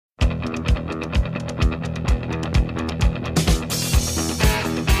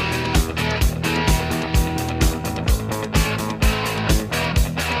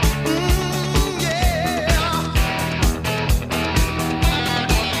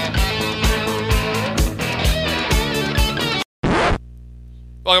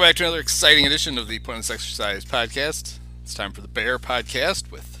Welcome back to another exciting edition of the Pointless Exercise Podcast. It's time for the Bear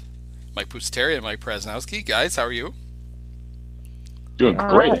Podcast with Mike Pusateri and Mike Praznowski. Guys, how are you? Doing All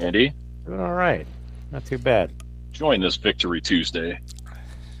great, right. Andy. Doing all right. Not too bad. Join this Victory Tuesday.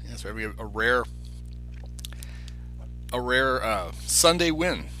 Yes, we have a rare Sunday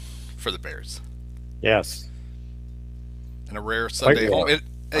win for the Bears, Yes. and a rare Sunday rare. home.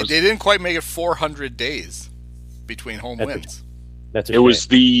 They didn't quite make it 400 days between home That's wins. That's a It was shame.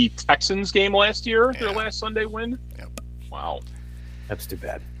 the Texans game last year, their Yeah. last Sunday win. Yep. Wow. That's too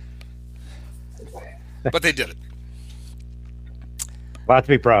bad. But they did it. A lot to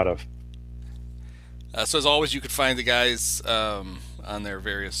be proud of. So as always, you could find the guys on their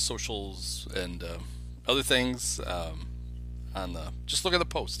various socials and other things. Just look at the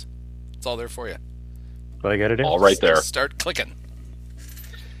post. It's all there for you. What I got to do? All right there. Just start clicking.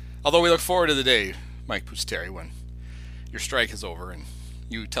 Although we look forward to the day, Mike Pusateri, when your strike is over and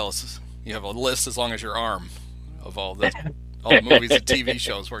you tell us you have a list as long as your arm of all the movies and TV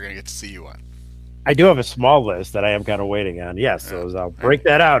shows we're going to get to see you on. I do have a small list that I am kind of waiting on. Yes, so I'll break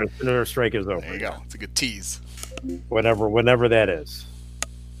that out as soon as our strike is over. There you go. It's a good tease. Whenever that is.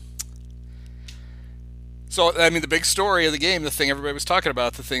 So, I mean, the big story of the game, the thing everybody was talking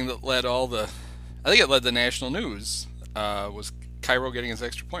about, the thing that led I think it led the national news, was Cairo getting his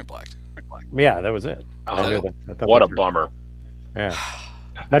extra point blocked. Yeah, that was it. I knew Oh, that. I thought what a that- bummer. Yeah.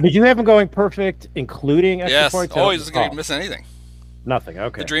 Now, did you have him going perfect, including extra Yes. points? Oh, he doesn't going to miss anything. Nothing.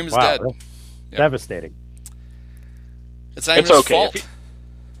 Okay. The dream is Wow, dead. that's Yep. Devastating. It's not It's even his okay. fault.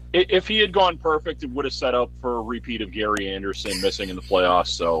 If he had gone perfect, it would have set up for a repeat of Gary Anderson missing in the playoffs.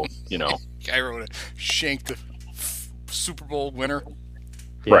 So, Cairo would have shanked the Super Bowl winner,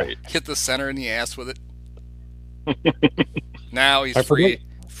 Yeah. right. hit the center in the ass with it. Now he's I forget-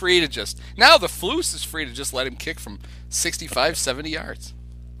 free to just. Now the Flus is free to just let him kick from 65, 70 yards.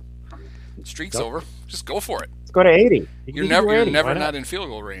 Streak's Yep. over. Just go for it. Let's go to 80. You're never not in field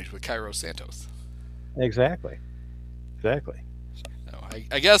goal range with Cairo Santos. Exactly. No,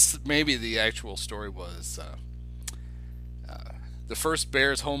 I guess maybe the actual story was the first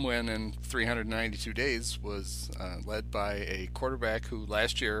Bears home win in 392 days was led by a quarterback who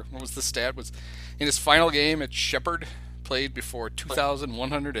last year, what was the stat, was in his final game at Shepherd, played before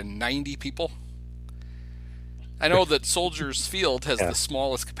 2,190 people. I know that Soldiers Field has the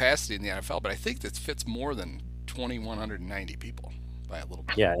smallest capacity in the NFL, but I think this fits more than 2,190 people by a little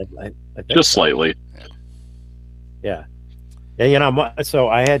bit. Yeah, I think Just slightly. Yeah, so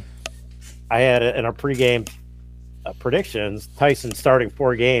I had in our pregame predictions, Tyson starting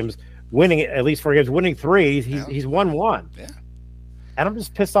 4 games, winning at least 4 games, winning 3. He's won 1. Yeah. And I'm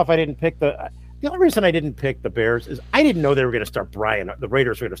just pissed off I didn't pick the only reason I didn't pick the Bears is I didn't know they were going to start the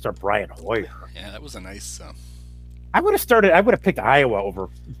Raiders were going to start Brian Hoyer. Yeah, that was a nice. I would have picked Iowa over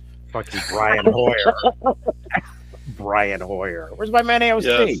fucking Brian Hoyer. Brian Hoyer. Where's my man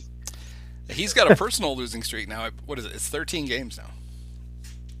AOC? Yes. He's got a personal losing streak now. What is it? It's 13 games now.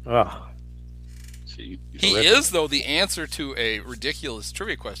 Oh, See, He is, though, the answer to a ridiculous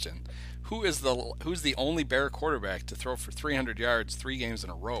trivia question. Who's the only Bear quarterback to throw for 300 yards 3 games in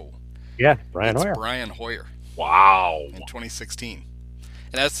a row? yeah, Brian It's Hoyer. Brian Hoyer Wow. in 2016.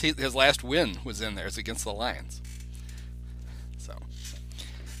 And that's his last win was in there. It's against the Lions. So,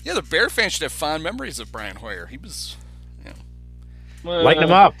 yeah, the Bear fans should have fond memories of Brian Hoyer. He was, Lighten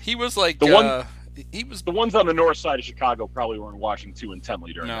him up. he was like, he was The ones on the north side of Chicago probably weren't watching too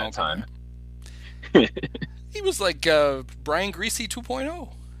intently during that time. He was like Brian Greasy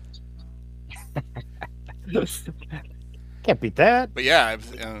 2.0. Can't beat that. But yeah,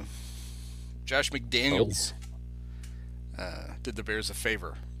 Josh McDaniels did the Bears a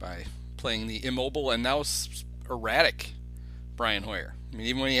favor by playing the immobile and now erratic Brian Hoyer. I mean,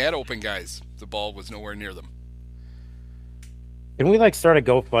 even when he had open guys, the ball was nowhere near them. Can we start a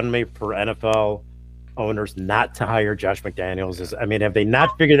GoFundMe for NFL owners not to hire Josh McDaniels? Have they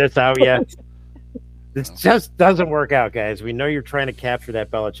not figured this out yet? This just doesn't work out, guys. We know you're trying to capture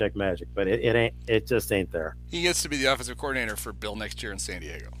that Belichick magic, but it ain't. It just ain't there. He gets to be the offensive coordinator for Bill next year in San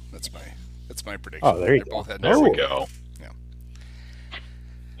Diego. That's my prediction. Oh, there you They go. both had There Oh. we go. Yeah.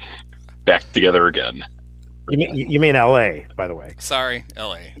 Back together again. You mean LA, by the way? Sorry,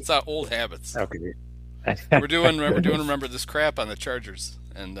 LA. It's not old habits. Okay. We're doing remember this crap on the Chargers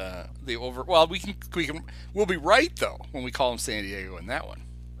and the over. Well, we'll be right though when we call them San Diego in that one,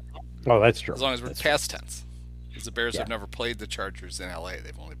 Oh, that's true. as long as we're That's past tense. Because the Bears Yeah. have never played the Chargers in LA.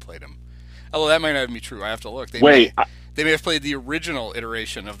 They've only played them. Although that might not even be true. I have to look. They may have played the original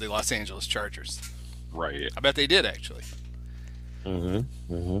iteration of the Los Angeles Chargers. Right. I bet they did actually.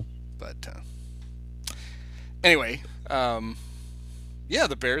 Mm-hmm. Mm-hmm. But anyway, Yeah,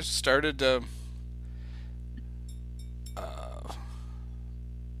 the Bears started. A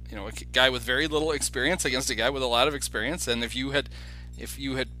guy with very little experience against a guy with a lot of experience, and if you had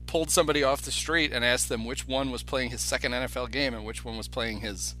pulled somebody off the street and asked them which one was playing his second NFL game and which one was playing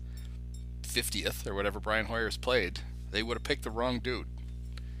his 50th or whatever Brian Hoyer's played, they would have picked the wrong dude.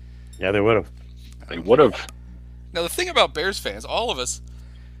 Yeah, they would have. They would have. Now the thing about Bears fans, all of us,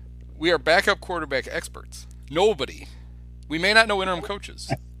 we are backup quarterback experts. Nobody. We may not know interim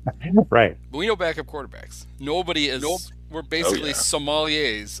coaches. Right. But we know backup quarterbacks. Nobody is. We're basically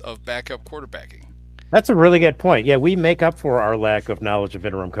sommeliers of backup quarterbacking. That's a really good point. Yeah, we make up for our lack of knowledge of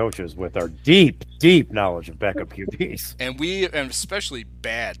interim coaches with our deep, deep knowledge of backup QBs. And especially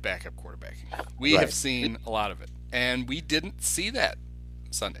bad backup quarterbacking. We have seen a lot of it, and we didn't see that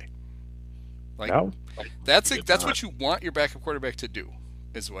Sunday. No. That's what you want your backup quarterback to do,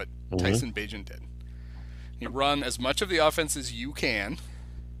 is what Tyson Bagent did. You run as much of the offense as you can,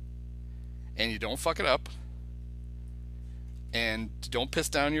 and you don't fuck it up. And don't piss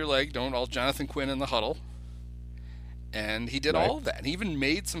down your leg. Don't all Jonathan Quinn in the huddle. And he did all of that. He even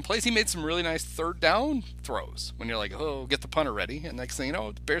made some plays. He made some really nice third down throws when you're like, oh, get the punter ready. And next thing you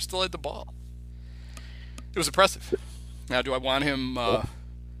know, the Bears still had the ball. It was impressive. Now, do I want him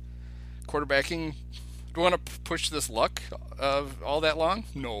quarterbacking? Do I want to push this luck all that long?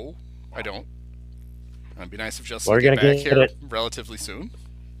 No, I don't. It'd be nice if Justin get back here relatively soon.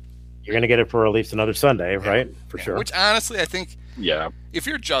 You're going to get it for at least another Sunday, right? For sure. Which, honestly, I think if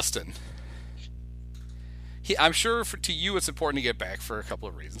you're Justin, I'm sure to you it's important to get back for a couple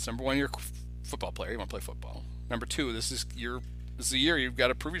of reasons. Number one, you're a football player. You want to play football. Number two, this is a year you've got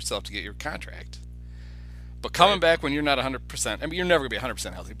to prove yourself to get your contract. But coming back when you're not 100%, I mean, you're never going to be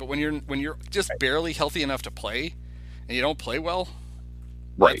 100% healthy, but when you're just barely healthy enough to play and you don't play well,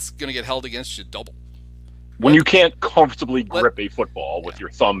 it's going to get held against you double. When you can't comfortably grip a football with your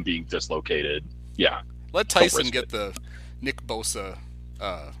thumb being dislocated, let Tyson get the Nick Bosa,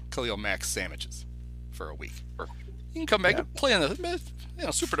 Khalil Mack sandwiches for a week. You can come back and play in the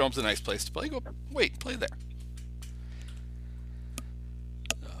Superdome's a nice place to play. Go play there.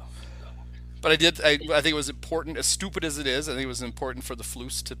 But I think it was important, as stupid as it is, I think it was important for the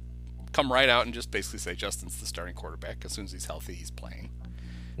Floos to come right out and just basically say Justin's the starting quarterback. As soon as he's healthy, he's playing.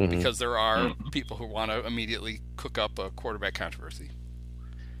 Because there are people who want to immediately cook up a quarterback controversy.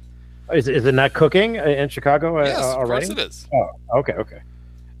 Is it not cooking in Chicago yes, already? Yes, of course it is. Oh, okay.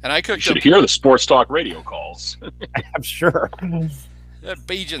 And I should hear the sports talk radio calls. I'm sure. That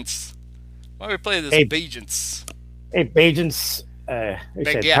Bagents. Why do we play this Bagents? Hey, Bagents.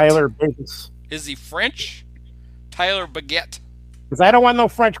 Tyler Bagents. Is he French? Tyler Baguette. Because I don't want no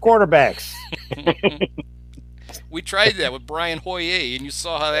French quarterbacks. We tried that with Brian Hoyer, and you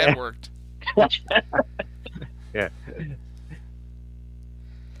saw how that worked. Yeah.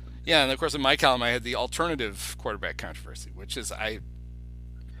 Yeah, and of course in my column I had the alternative quarterback controversy, which is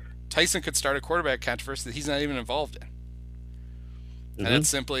Tyson could start a quarterback controversy that he's not even involved in. And that's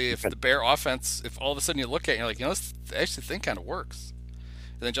simply if the Bear offense, if all of a sudden you look at it, you're like, this actually thing kind of works.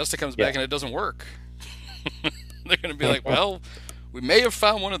 And then Justin comes back and it doesn't work. They're going to be like, well, we may have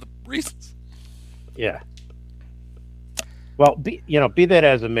found one of the reasons. Yeah. Well, be that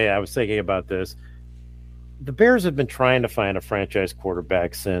as it may, I was thinking about this. The Bears have been trying to find a franchise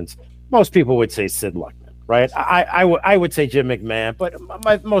quarterback since most people would say Sid Luckman, right? I would say Jim McMahon,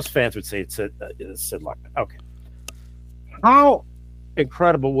 but most fans would say it's Sid Luckman. Okay. How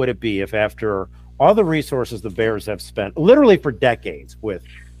incredible would it be if after all the resources the Bears have spent literally for decades with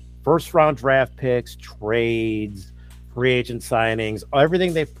first-round draft picks, trades, free agent signings,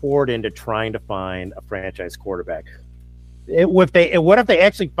 everything they've poured into trying to find a franchise quarterback, what if they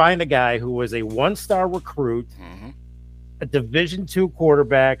actually find a guy who was a one-star recruit, a Division II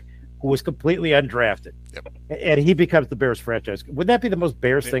quarterback who was completely undrafted, and he becomes the Bears franchise? Would that be the most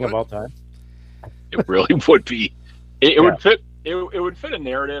Bears thing of all time? It really would be. It would fit. It would fit a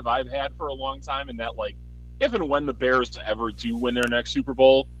narrative I've had for a long time, in that, like, if and when the Bears ever do win their next Super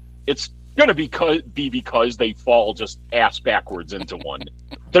Bowl, it's going to be because they fall just ass backwards into one.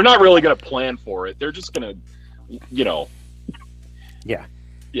 They're not really going to plan for it. They're just going to, Yeah.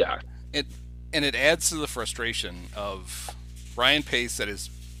 It adds to the frustration of Ryan Pace at his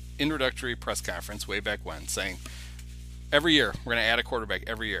introductory press conference way back when, saying, every year we're going to add a quarterback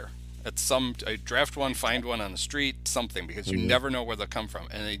every year. I draft one, find one on the street, something, because you never know where they'll come from.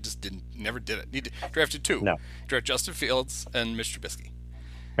 And they just never did it. He drafted two. No. Drafted Justin Fields and Mitch Trubisky.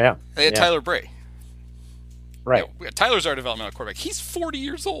 Yeah. They had Tyler Bray. Right. Tyler's our developmental quarterback. He's 40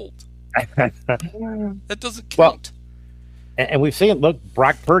 years old. That doesn't count. And we've seen, look,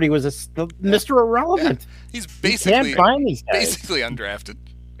 Brock Purdy was Mr. Irrelevant. Yeah. He's You can't find these guys. basically undrafted.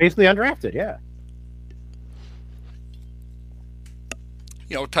 Basically undrafted, yeah.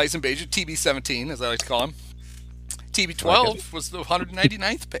 You know, Tyson Bagent, TB17, as I like to call him. TB12 was the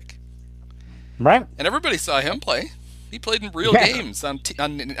 199th pick. Right. And everybody saw him play. He played in real games on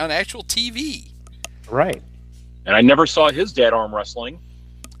actual TV. Right. And I never saw his dad arm wrestling.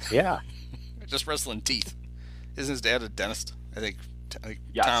 Yeah. Just wrestling teeth. Isn't his dad a dentist? I think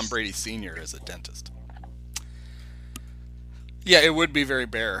Yes. Tom Brady Sr. is a dentist. Yeah, it would be very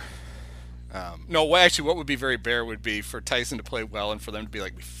bare. Actually, what would be very bare would be for Tyson to play well and for them to be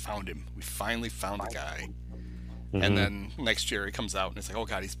like, we found him. We finally found the guy. Mm-hmm. And then next year he comes out and it's like, oh,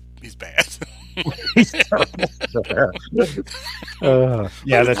 God, he's bad. He's terrible.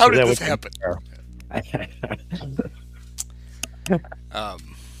 Yeah, How did this happen?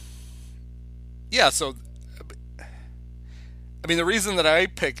 So, I mean, the reason that I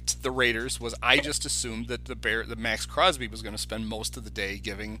picked the Raiders was I just assumed that that Max Crosby was going to spend most of the day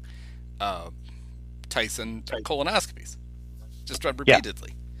giving Tyson colonoscopies, just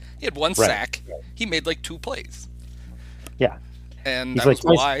repeatedly. He had one sack. He made like 2 plays. Yeah, and that was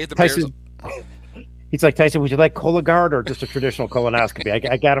why the Bears. He's like, Tyson, would you like Cologuard or just a traditional colonoscopy?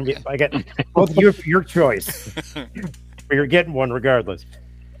 I got him. I got both your choice. But you're getting one regardless.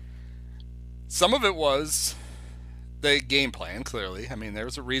 Some of it was the game plan. Clearly, I mean,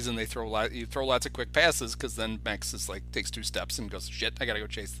 there's a reason you throw lots of quick passes because then Max is like takes 2 steps and goes, shit, I got to go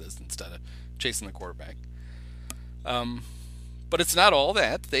chase this instead of chasing the quarterback. But it's not all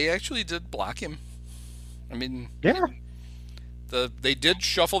that. They actually did block him. I mean, yeah. They did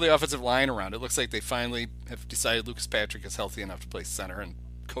shuffle the offensive line around. It looks like they finally have decided Lucas Patrick is healthy enough to play center, and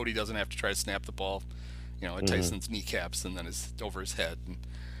Cody doesn't have to try to snap the ball, at Tyson's kneecaps and then is over his head. And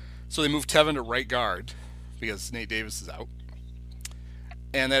so they moved Tevin to right guard because Nate Davis is out,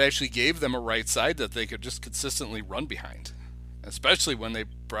 and that actually gave them a right side that they could just consistently run behind, especially when they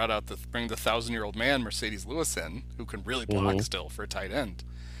bring the 1,000-year-old man Mercedes Lewis in, who can really block still for a tight end.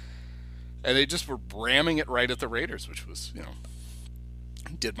 And they just were ramming it right at the Raiders, which was,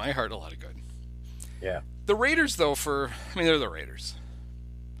 did my heart a lot of good. Yeah. The Raiders, though, they're the Raiders.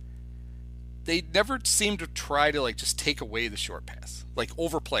 They never seem to try to, just take away the short pass.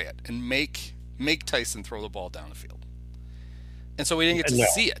 Overplay it and make Tyson throw the ball down the field. And so we didn't get to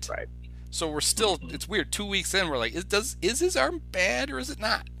see it. Right. So we're still, it's weird, 2 weeks in, we're like, is his arm bad or is it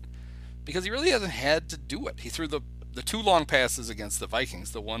not? Because he really hasn't had to do it. He threw the 2 long passes against the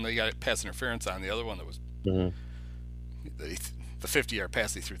Vikings, the one that he got pass interference on, the other one that was the 50-yard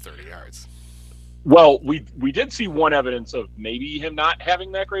pass he threw 30 yards. Well, we did see one evidence of maybe him not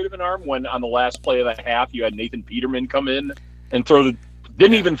having that great of an arm when on the last play of the half you had Nathan Peterman come in and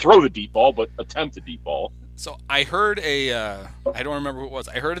didn't even throw the deep ball, but attempt a deep ball. So I heard I don't remember who it was.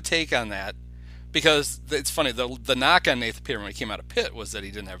 I heard a take on that because it's funny. The knock on Nathan Peterman when he came out of Pitt was that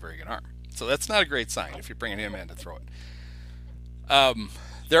he didn't have a very good arm. So that's not a great sign if you're bringing him in to throw it.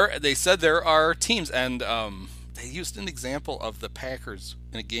 They said there are teams, and they used an example of the Packers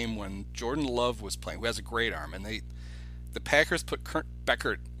in a game when Jordan Love was playing, who has a great arm, and the Packers put Kurt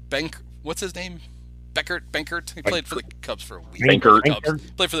what's his name? Benkert. He played for the Cubs for a week.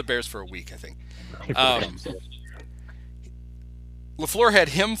 Benkert. Played for the Bears for a week, I think. LaFleur had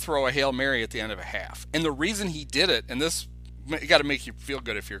him throw a Hail Mary at the end of a half, and the reason he did it, and this got to make you feel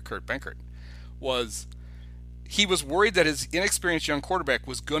good if you're Kurt Benkert, was he was worried that his inexperienced young quarterback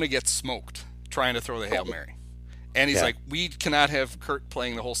was going to get smoked trying to throw the Hail Mary. And he's like, we cannot have Kurt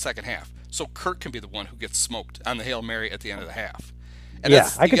playing the whole second half. So Kurt can be the one who gets smoked on the Hail Mary at the end of the half. And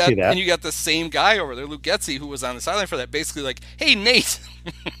I can see that. And you got the same guy over there, Luke Getsy, who was on the sideline for that, basically like, hey, Nate,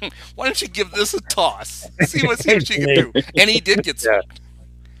 why don't you give this a toss? See what you can do. And he did get smoked.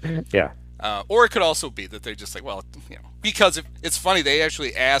 Yeah. Or it could also be that they're just like, well, because it's funny, they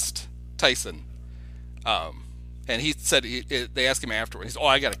actually asked Tyson, and he said, they asked him afterwards,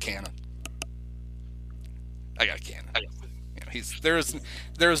 I got a cannon. There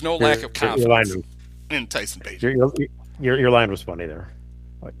is no lack of confidence in Tyson Bagent. Your line was funny there.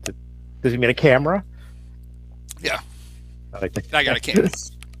 Does he mean a camera? Yeah. I got a cannon.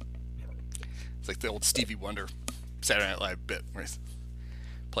 It's like the old Stevie Wonder Saturday Night Live bit where he's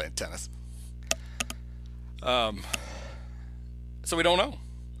playing tennis. So we don't know.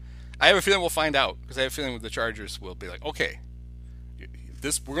 I have a feeling we'll find out because I have a feeling the Chargers will be like, okay,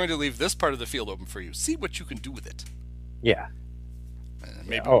 we're going to leave this part of the field open for you. See what you can do with it. Yeah. And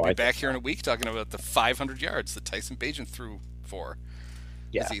maybe we'll be back here in a week talking about the 500 yards that Tyson Bagent threw for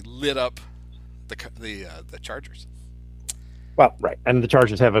as he lit up the Chargers. Well, right, and the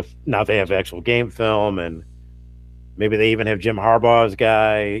Chargers have now they have actual game film, and Maybe they even have Jim Harbaugh's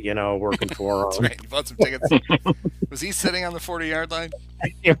guy, working for That's them. right. You bought some tickets. Was he sitting on the 40-yard line?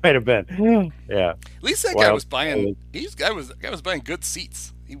 It might have been. Yeah. At least that guy was buying. Guy was buying good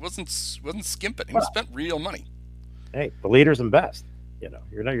seats. He wasn't skimping. He spent real money. Hey, the leaders and best.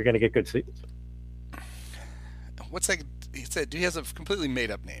 You're going to get good seats. What's that? He said he has a completely made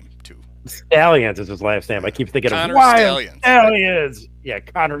up name too. Stallions is his last name. I keep thinking Connor of Wild Stallions. Stallions. Yeah,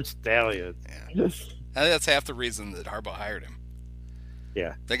 Connor Stallions. Yeah. I think that's half the reason that Harbaugh hired him.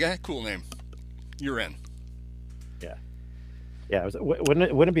 Yeah. That guy, cool name. You're in. Yeah. Yeah.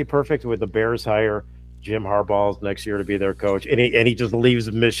 Wouldn't it be perfect with the Bears hire Jim Harbaugh next year to be their coach, and he just leaves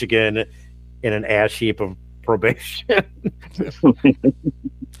Michigan in an ash heap of probation?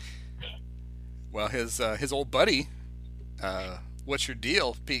 Well, his old buddy, what's your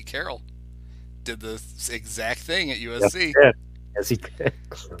deal, Pete Carroll, did the exact thing at USC. Yes, he did.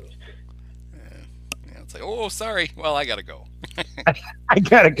 It's like, oh, sorry. Well, I gotta go. I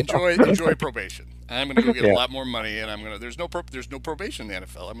gotta go. Enjoy probation. I'm gonna go get a lot more money, and there's no probation in the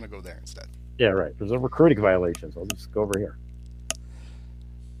NFL. I'm gonna go there instead. Yeah, right. There's no recruiting violations. I'll just go over here.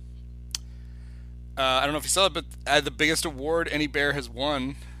 I don't know if you saw it, but the biggest award any Bear has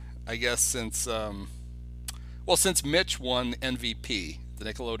won, I guess, since Mitch won MVP, the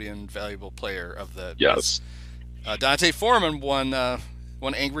Nickelodeon Valuable Player of the Yes. Dante Foreman won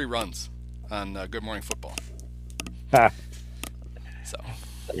Angry Runs on Good Morning Football. So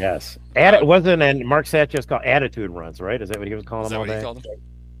yes, and Mark Sanchez called attitude runs, right? Is that what he was calling them all day? Called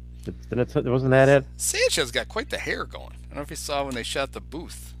them? Wasn't that it? Sanchez got quite the hair going. I don't know if you saw when they shot the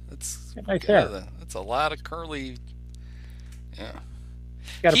booth. It's nice hair. That's a lot of curly. Yeah,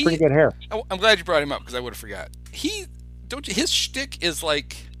 got a pretty good hair. I'm glad you brought him up because I would have forgot. His shtick is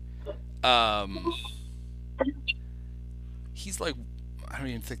like, he's like, I don't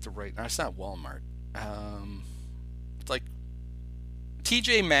even think no, it's not Walmart. It's like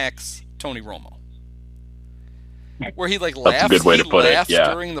TJ Maxx, Tony Romo, where he like laughs. That's a good way to put it.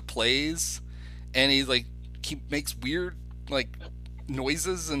 Yeah. During the plays, and he makes weird like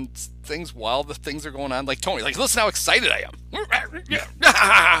noises and things while the things are going on. Like Tony, like listen how excited I am,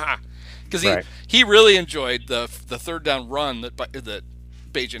 because he really enjoyed the third down run that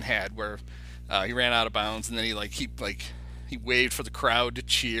Bajan had, where he ran out of bounds and then he waved for the crowd to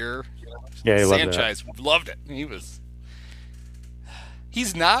cheer. Yeah, he Sanchez loved it.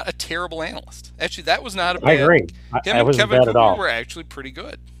 He's not a terrible analyst. Actually, that was not a bad. I agree. Him and Kevin Cooper were actually pretty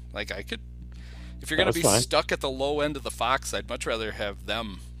good. Like if you're going to be stuck at the low end of the Fox, I'd much rather have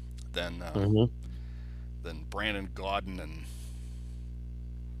them than Brandon Gaudin and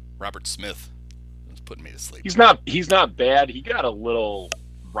Robert Smith. It's putting me to sleep. He's not bad. He got a little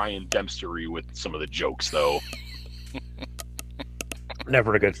Ryan Dempstery with some of the jokes, though.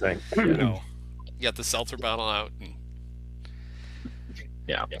 Never a good thing. You got the seltzer bottle out. And...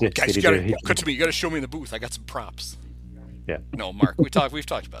 Yeah. Guys, you got to show me in the booth. I got some props. Yeah. No, Mark, we've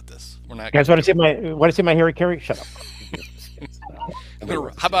talked about this. We're not. Guys, want to see my Harry Carey? Shut up.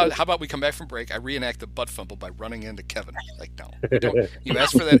 How about we come back from break? I reenact the butt fumble by running into Kevin. Like, no, you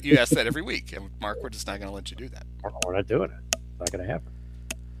ask for that. You ask that every week, and Mark, we're just not going to let you do that. We're not doing it. It's not going to happen.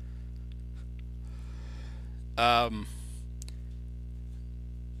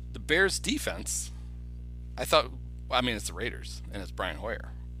 The Bears' defense, I thought. I mean, it's the Raiders and it's Brian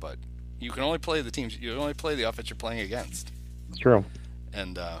Hoyer, but you can only play the teams. You only play the offense you're playing against. It's true.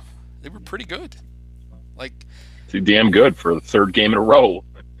 And they were pretty good. Like, damn good for the third game in a row.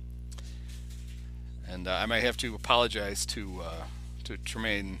 And I might have to apologize to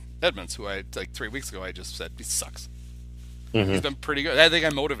Tremaine Edmonds, who 3 weeks ago I just said he sucks. Mm-hmm. He's been pretty good. I think I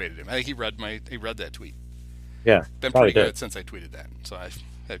motivated him. I think he read that tweet. Yeah, been pretty good since I tweeted that. So I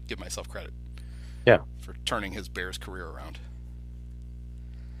had to give myself credit. Yeah, for turning his Bears career around.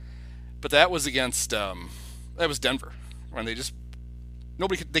 But that was against that was Denver, when they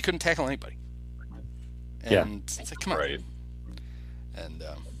couldn't tackle anybody. And it's like, come on. Right. And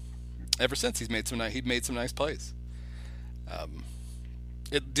ever since he made some nice plays.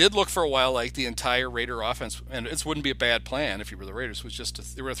 It did look for a while like the entire Raider offense, and it wouldn't be a bad plan if you were the Raiders, was just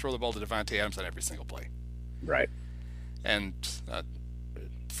they were going to throw the ball to Devontae Adams on every single play. Right. And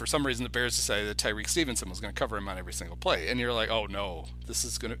for some reason, the Bears decided that Tyreek Stevenson was going to cover him on every single play. And you're like, oh, no, this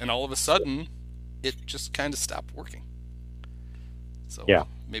is going to... And all of a sudden, it just kind of stopped working. So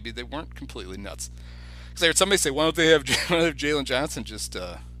maybe they weren't completely nuts. Because I heard somebody say, why don't they have Jalen Johnson just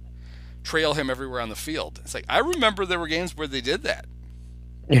trail him everywhere on the field? It's like, I remember there were games where they did that.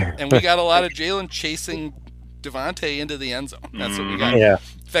 And we got a lot of Jalen chasing Devontae into the end zone. That's what we got. Yeah.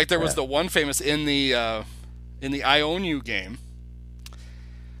 In fact, there was the one famous in the IONU game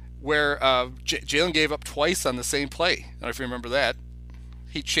where Jalen gave up twice on the same play. I don't know if you remember that.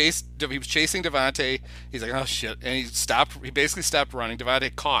 He was chasing Devontae. He's like, oh shit, and he stopped. He basically stopped running.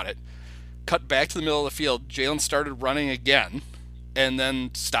 Devontae caught it, cut back to the middle of the field. Jalen started running again, and then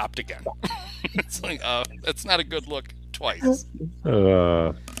stopped again. It's like, that's not a good look twice.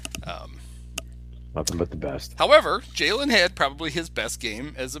 Nothing but the best. However, Jalen had probably his best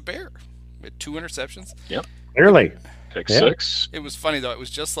game as a Bear with 2 interceptions. Yep. Clearly. Pick 6. It was funny though. It was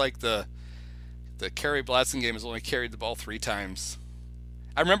just like the Kerry Blatson game has only carried the ball 3 times.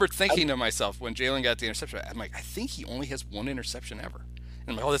 I remember thinking to myself when Jalen got the interception, I'm like, I think he only has 1 interception ever. And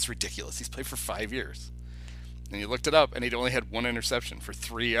I'm like, oh, that's ridiculous. He's played for 5 years. And you looked it up, and he'd only had 1 interception for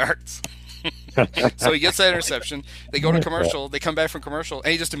 3 yards. So he gets that interception. They go to commercial. They come back from commercial,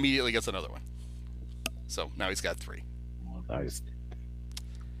 and he just immediately gets another one. So now he's got 3. Nice.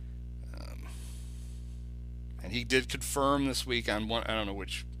 And he did confirm this week on one. I don't know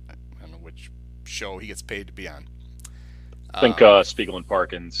which show he gets paid to be on. I think Spiegel and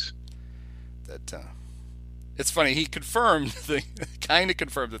Parkins. That it's funny. He confirmed kind of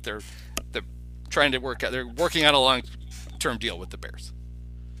confirmed that they're trying to work out. They're working out a long-term deal with the Bears.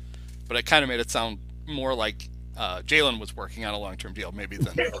 But it kind of made it sound more like Jalen was working on a long-term deal, maybe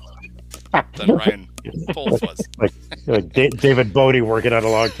than Ryan Poles was. like David Bodie working on a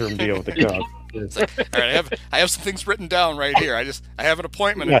long-term deal with the Cubs. Like, all right, I have some things written down right here. I have an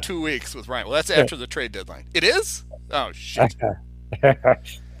appointment in 2 weeks with Ryan. Well, that's after the trade deadline. It is? Oh shit.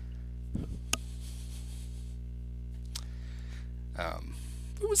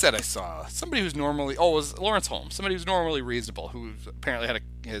 Who was that I saw? Somebody who's normally it was Lawrence Holmes. Somebody who's normally reasonable, who apparently had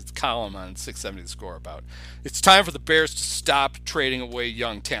his column on 670 The Score about it's time for the Bears to stop trading away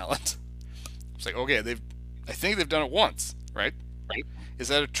young talent. It's like, okay, I think they've done it once, right? Is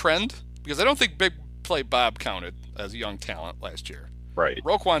that a trend? Because I don't think Big Play Bob counted as young talent last year. Right.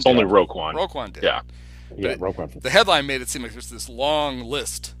 Roquan it's did. Only Roquan. Roquan did. Yeah. Yeah, Roquan. The headline made it seem like there's this long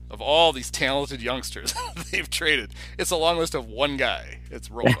list of all these talented youngsters they've traded. It's a long list of one guy. It's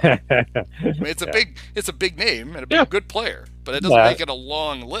Roquan. I mean, it's a big name and a good player, but it doesn't make it a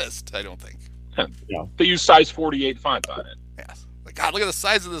long list, I don't think. Yeah. They use size 48 font on it. Yes. Like, God, look at the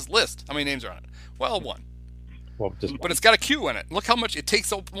size of this list. How many names are on it? Well, 1. Well, but it's got a Q in it. Look how much it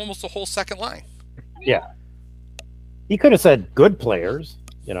takes almost the whole second line. Yeah. He could have said good players.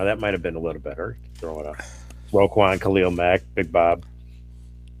 That might have been a little better. Throwing up Roquan, Khalil Mack, Big Bob.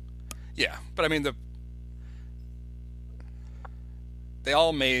 Yeah, but I mean they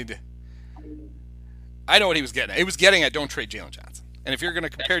all made. I know what he was getting at. He was getting at don't trade Jalen Johnson. And if you're going to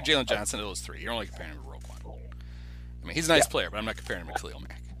compare Jalen Johnson to those 3, you're only comparing him to Roquan. I mean, he's a nice player, but I'm not comparing him to Khalil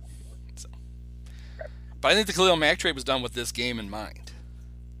Mack. So, but I think the Khalil Mack trade was done with this game in mind.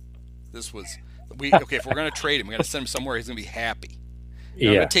 This was if we're going to trade him, we got to send him somewhere he's going to be happy.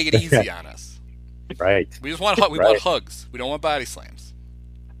 We're going to take it easy on us. Right. We just want want hugs. We don't want body slams.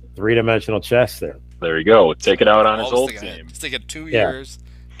 3-dimensional chess there. There you go. Take it out on his old team. He's taking 2 years,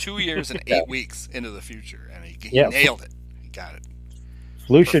 2 years and 8 weeks into the future, and he nailed it. He got it.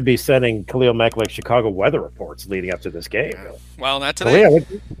 Flu should be sending Khalil Mack like Chicago weather reports leading up to this game. Yeah. Well, not today.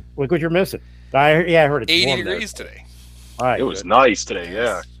 Look what you're missing. I heard it's 80 degrees today. All right, it was nice today.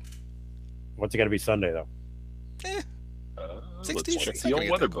 Yeah. What's it going to be Sunday though? 60. Let's check the old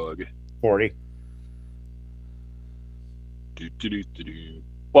weather bug. 40.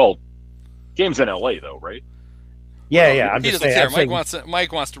 Well, game's in LA though, right? Yeah. I'm he just doesn't saying. care.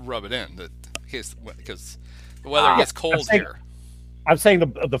 Mike wants to rub it in because the weather gets cold here. I'm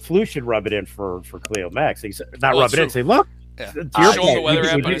saying the Flu should rub it in for Khalil Mack. So not rub it in. Say, look. Yeah. Show him the weather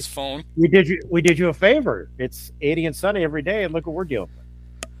app on his phone. We did you a favor. It's 80 and sunny every day, and look what we're dealing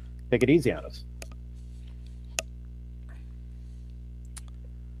with. Take it easy on us.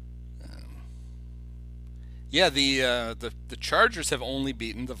 Yeah, the Chargers have only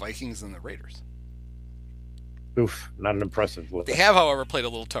beaten the Vikings and the Raiders. Oof, not an impressive look. They have, however, played a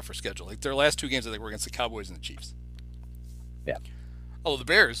little tougher schedule. Like their last 2 games, I think, were against the Cowboys and the Chiefs. Yeah. Although the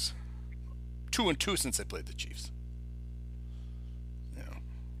Bears, 2-2 since they played the Chiefs.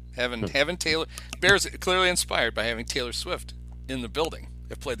 Having Taylor, Bears clearly inspired by having Taylor Swift in the building.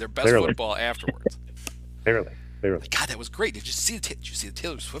 They've played their best football afterwards. Clearly. God, that was great. Did you see that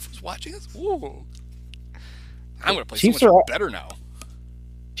Taylor Swift was watching us? Whoa. I'm going to play Chiefs so much better now.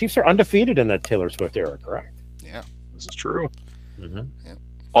 Chiefs are undefeated in that Taylor Swift era, correct? Yeah. This is true. Mm-hmm. Yeah.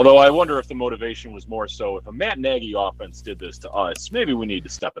 Although I wonder if the motivation was more so if a Matt Nagy offense did this to us, maybe we need to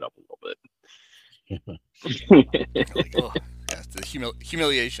step it up a little bit. Yeah, the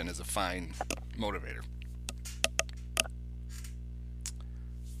humiliation is a fine motivator.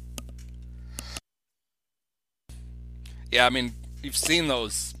 Yeah, I mean, you've seen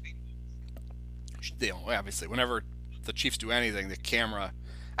those obviously, whenever the Chiefs do anything, the camera.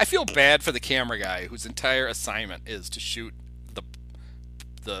 I feel bad for the camera guy whose entire assignment is to shoot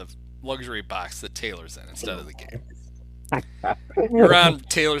the luxury box that Taylor's in instead of the game. You're on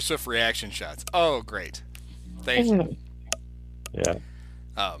Taylor Swift reaction shots. Oh, great. Thank you. Yeah.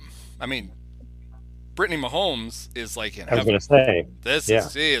 I mean, Brittany Mahomes is like in I was heaven. going to say.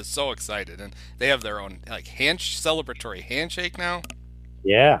 She is so excited, and they have their own like celebratory handshake now.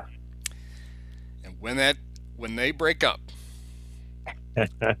 Yeah. And when they break up,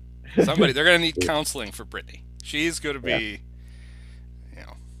 they're going to need counseling for Brittany. She's going to be,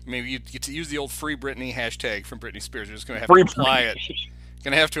 maybe you get to use the old Free Britney hashtag from Britney Spears. You're just going to have to apply it.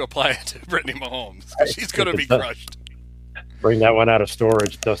 Going to have to apply it to Brittany Mahomes. She's going to be crushed. Bring that one out of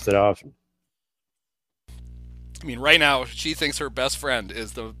storage, dust it off. I mean, right now she thinks her best friend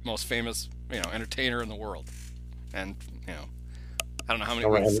is the most famous, entertainer in the world, and I don't know how many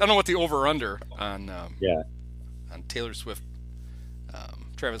weeks. I don't know what the over/under on on Taylor Swift,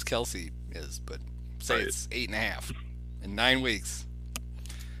 Travis Kelce is, but say it's 8.5 in 9 weeks.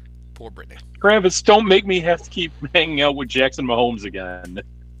 Poor Brittany. Travis, don't make me have to keep hanging out with Jackson Mahomes again.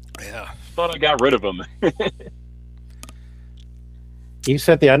 Yeah, thought I got rid of him. You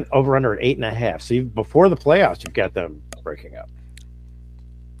set the over/under at 8.5. So before the playoffs, you've got them breaking up.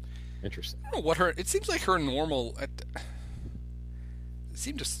 Interesting. I don't know what it seems like her normal.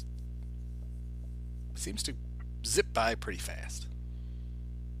 Seems to zip by pretty fast.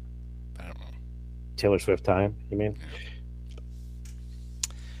 I don't know. Taylor Swift time, you mean?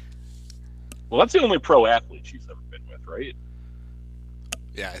 Well, that's the only pro athlete she's ever been with, right?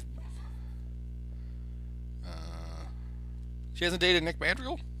 Yeah. She hasn't dated Nick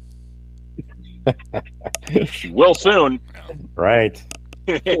Madrigal? She will soon. No. Right.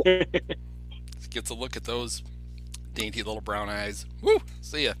 Gets a look at those dainty little brown eyes. Woo!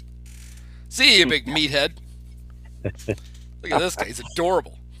 See ya. See you, big meathead. Look at this guy. He's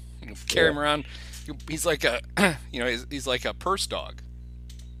adorable. You carry him around. He's like a, he's like a purse dog.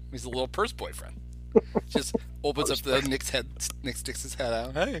 He's a little purse boyfriend. Just opens up the Nick's head. Nick sticks his head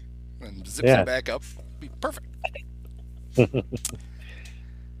out. Hey, and zips him back up. Be perfect. Yeah.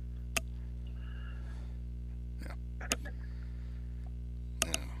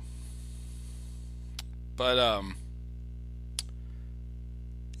 But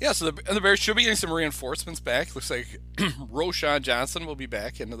so the Bears should be getting some reinforcements back. Looks like Roschon Johnson will be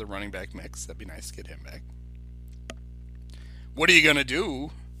back into the running back mix. That'd be nice to get him back. What are you gonna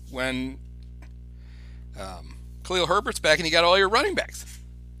do when Khalil Herbert's back and you got all your running backs?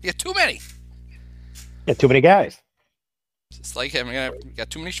 You got too many. Yeah, too many guys. It's like you got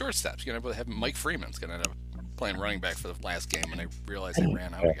too many shortstops. You're gonna have Mike Freeman's gonna end up playing running back for the last game when they realize they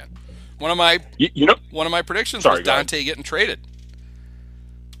ran out again. One of my predictions was Dante getting traded.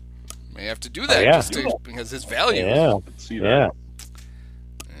 May have to do that because his value. Yeah. See that.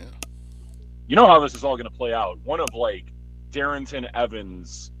 Yeah. You know how this is all going to play out. One of Darrington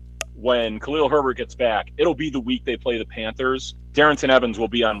Evans, when Khalil Herbert gets back, it'll be the week they play the Panthers. Darrington Evans will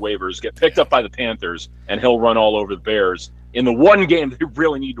be on waivers, get picked up by the Panthers, and he'll run all over the Bears in the one game they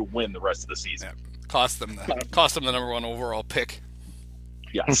really need to win the rest of the season. Yeah. Cost them the number 1 overall pick.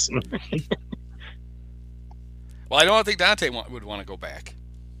 Yes. Well, I don't think Dante would want to go back.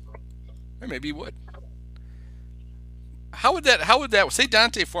 Or maybe he would. How would that say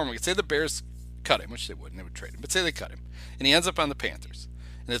Dante Foreman, say the Bears cut him, which they wouldn't, they would trade him, but say they cut him, and he ends up on the Panthers,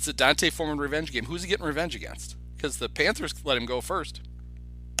 and it's a Dante Foreman revenge game. Who's he getting revenge against? Because the Panthers let him go first.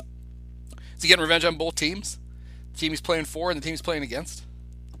 Is he getting revenge on both teams? The team he's playing for and the team he's playing against?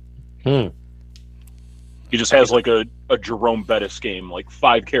 He just has a Jerome Bettis game,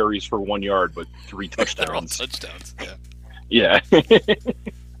 5 carries for 1 yard, but 3 touchdowns. They're all touchdowns, yeah.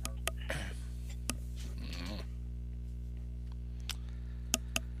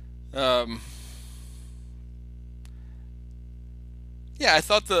 Yeah, I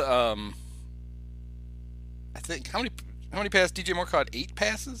thought I think how many passes DJ Moore caught? 8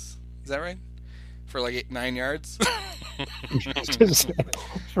 passes? Is that right? For 9 yards. It's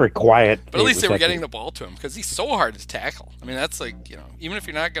very quiet. But at least they were getting the ball to him because he's so hard to tackle. I mean, that's even if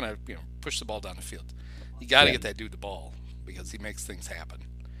you're not gonna push the ball down the field, you got to get that dude the ball because he makes things happen.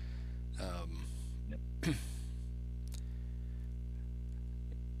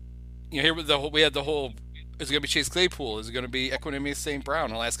 Here we had the whole. Is it going to be Chase Claypool? Is it going to be Equanimeous St. Brown?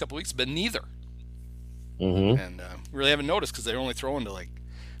 In the last couple of weeks, it's been neither. Mm-hmm. And we really haven't noticed because they're only throwing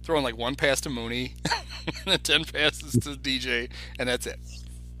 1 pass to Mooney, and then 10 passes to DJ, and that's it.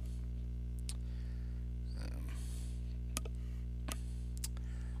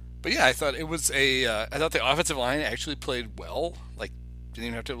 But yeah, I thought it was I thought the offensive line actually played well. Didn't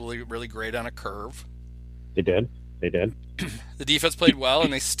even have to really grade on a curve. They did. The defense played well,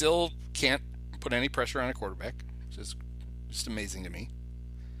 and they still can't put any pressure on a quarterback, which is just amazing to me.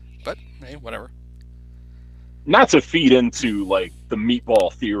 But hey, whatever. Not to feed into like the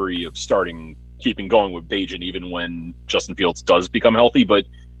meatball theory of keeping going with Bajan even when Justin Fields does become healthy, but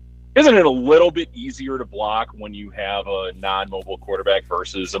isn't it a little bit easier to block when you have a non-mobile quarterback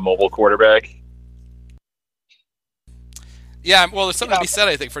versus a mobile quarterback? Yeah, well, there's something to be said,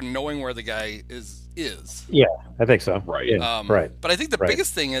 I think, for knowing where the guy is. Yeah, I think so. Right. Yeah, right. But I think the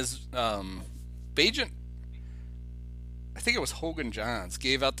biggest thing is Bajan. I think it was Hogan Johns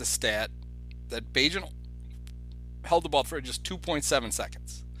gave out the stat that Bajan held the ball for just 2.7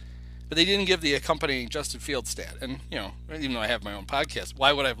 seconds. But they didn't give the accompanying Justin Fields stat. And, even though I have my own podcast,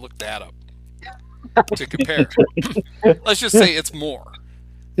 why would I have looked that up to compare? Let's just say it's more.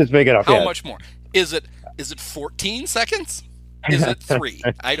 Just make it up. How much more? Is it 14 seconds? Is it 3?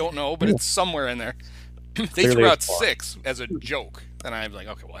 I don't know, but it's somewhere in there. They threw out 6 as a joke. And I'm like,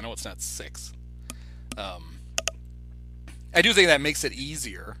 okay, well, I know it's not 6. I do think that makes it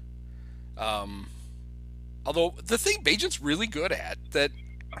easier. Although the thing Bajan's really good at that,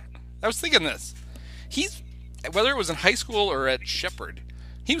 I was thinking this. Whether it was in high school or at Shepherd,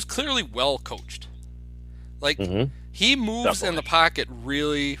 he was clearly well coached. Like, he moves in the pocket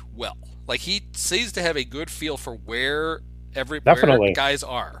really well. Like, he seems to have a good feel for where guys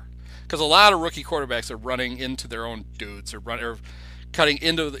are. Because a lot of rookie quarterbacks are running into their own dudes or cutting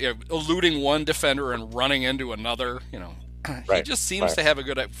into, eluding one defender and running into another, Right. He just seems to have a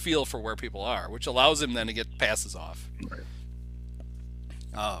good feel for where people are, which allows him then to get passes off. Right.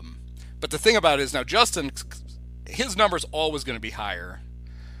 But the thing about it is now Justin, his number's always going to be higher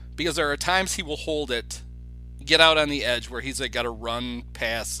because there are times he will hold it, get out on the edge where he's got to run,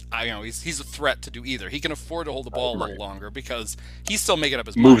 pass. He's a threat to do either. He can afford to hold the ball a little longer because he's still making up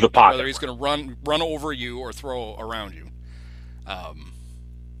his mind the pocket, whether he's going to run over you or throw around you.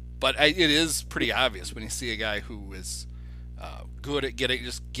 But it is pretty obvious when you see a guy who is good at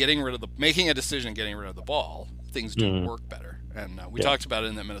getting rid of making a decision, getting rid of the ball. Things do work better. And we talked about it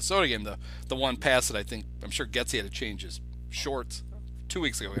in that Minnesota game. The one pass that I'm sure Getsy had to change his shorts 2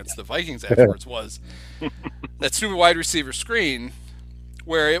 weeks ago against the Vikings afterwards was that stupid wide receiver screen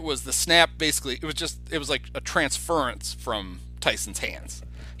where it was the snap. Basically, it was like a transference from Tyson's hands.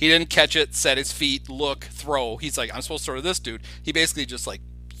 He didn't catch it, set his feet, look, throw. He's like, I'm supposed to throw to this dude. He basically just like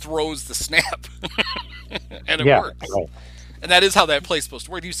throws the snap, and it works. Right. And that is how that play's supposed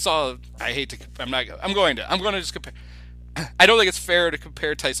to work. You saw. I'm going to just compare. I don't think it's fair to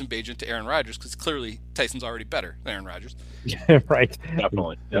compare Tyson Bagent to Aaron Rodgers because clearly Tyson's already better than Aaron Rodgers. Right.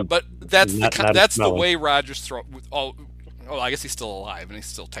 Definitely. Yep. But that's the way Rodgers throw. I guess he's still alive and he's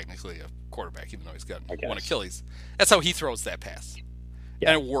still technically a quarterback, even though he's got one Achilles. That's how he throws that pass,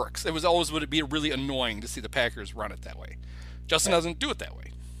 and it works. Would it be really annoying to see the Packers run it that way? Justin doesn't do it that way.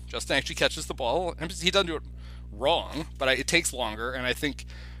 Justin actually catches the ball. He doesn't do it wrong, but it takes longer. And I think,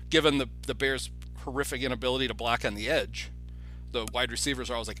 given the Bears' horrific inability to block on the edge, the wide receivers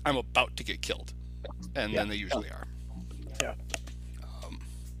are always like, "I'm about to get killed," and then they usually are. Yeah.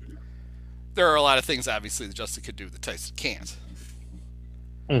 There are a lot of things, obviously, that Justin could do that Tyson can't.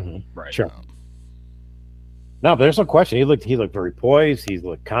 Right. Sure. No, but there's no question. He looked very poised. He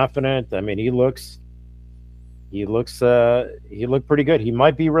looked confident. I mean, he looked pretty good. He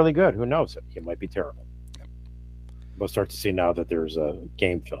might be really good. Who knows? He might be terrible. Yep. We'll start to see now that there's a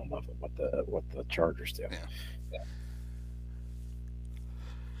game film of it, what the Chargers do.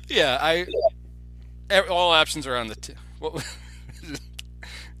 Yeah. All options are on the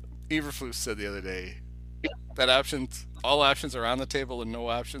Eberflus said the other day that all options are on the table and no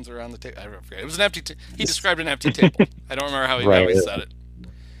options are on the table. I forget. It was an empty. He described an empty table. I don't remember how he said it.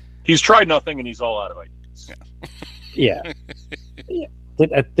 He's tried nothing and he's all out of ideas. Yeah.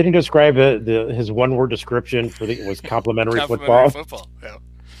 Didn't he describe his one-word description was complimentary football? Yeah.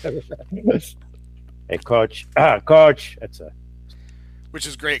 Hey, coach. Coach. Which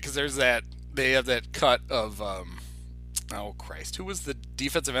is great because they have that cut of. Oh, Christ. Who was the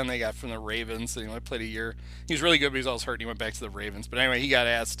defensive end they got from the Ravens? He only played a year. He was really good, but he was always hurt, and he went back to the Ravens. But anyway, he got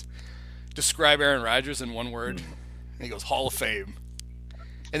asked, describe Aaron Rodgers in one word. And he goes, Hall of Fame.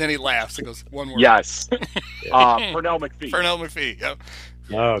 And then he laughs and goes, one word. Yes. Pernell McPhee. Pernell McPhee, yep.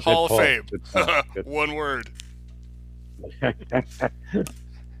 Oh, Hall of Fame. One word. Yeah. It's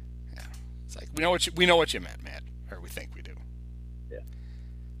like, we know what you meant, Matt. Or we think we do. Yeah.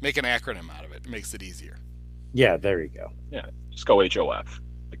 Make an acronym out of it. It makes it easier. Yeah, there you go. Yeah, just go HOF,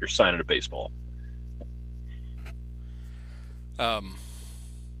 like you're signing a baseball. So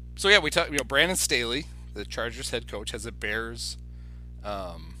yeah, we talked. Brandon Staley, the Chargers head coach, has a Bears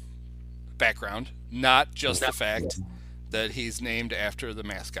background, not just the fact that he's named after the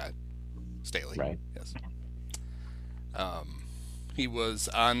mascot, Staley. Right. Yes. He was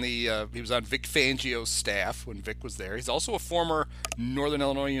on Vic Fangio's staff when Vic was there. He's also a former Northern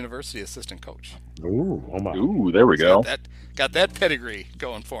Illinois University assistant coach. Ooh, oh my. Ooh, there we go. Got that pedigree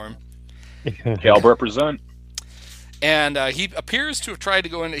going for him. Cal represent. And he appears to have tried to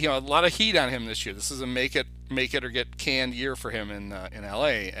go into, a lot of heat on him this year. This is a make it or get canned year for him in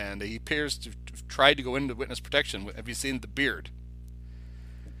L.A. And he appears to have tried to go into witness protection. Have you seen the beard?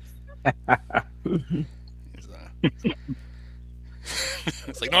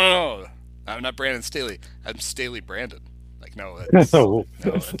 It's like, no, I'm not Brandon Staley. I'm Staley Brandon. Like, no, it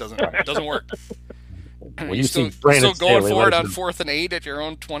doesn't work. When you still Brandon going Staley, for it on 4th and 8 at your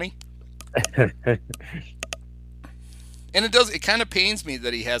own 20? And it kind of pains me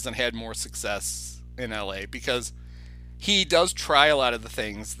that he hasn't had more success in LA, because he does try a lot of the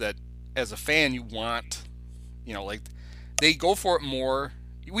things that as a fan you want, like they go for it more.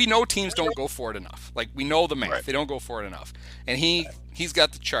 We know teams don't go for it enough. Like, we know the math. Right. They don't go for it enough. And he's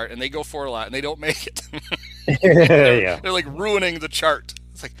got the chart, and they go for it a lot, and they don't make it. They're like ruining the chart.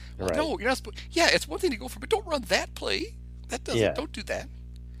 It's like, well, right. No, you're not supposed. Yeah, it's one thing to go for, but don't run that play. That doesn't. Yeah. Don't do that.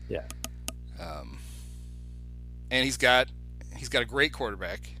 Yeah. And he's got a great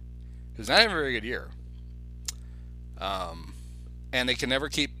quarterback who's not having a very good year. And they can never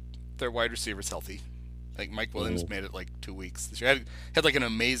keep their wide receivers healthy. Like, Mike Williams made it like 2 weeks this year. Had like an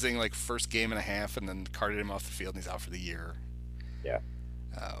amazing like first game and a half, and then carted him off the field, and he's out for the year. Yeah.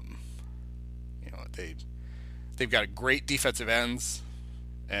 They've got great defensive ends,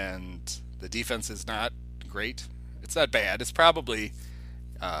 and the defense is not great. It's not bad. It's probably,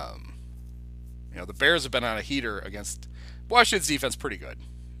 the Bears have been on a heater against Washington's defense. Pretty good,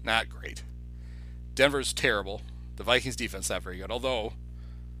 not great. Denver's terrible. The Vikings defense not very good. Although,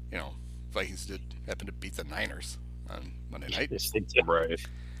 Vikings did happen to beat the Niners on Monday night. Right.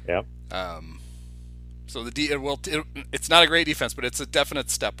 Yep. So it's not a great defense, but it's a definite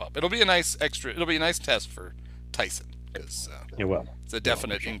step up. It'll be a nice test for Tyson, because it will. It's a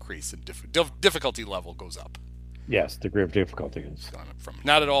definite increase in difficulty level goes up. Yes, degree of difficulty is gone up from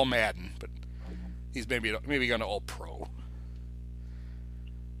not at all Madden, but he's maybe gone to all pro.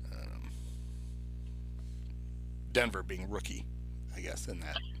 Denver being rookie, I guess, in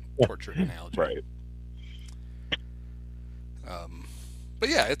that tortured analogy. Right. But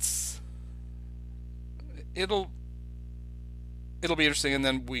yeah, it'll be interesting, and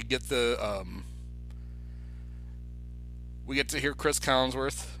then we get to hear Chris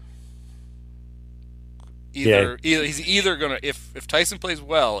Collinsworth. He's either gonna, if Tyson plays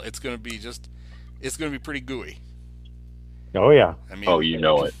well, it's gonna be pretty gooey. Oh yeah. I mean,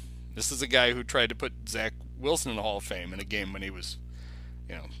 it. This is a guy who tried to put Zach Wilson in the Hall of Fame in a game when he was,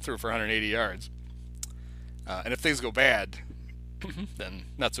 threw for 180 yards. And if things go bad, then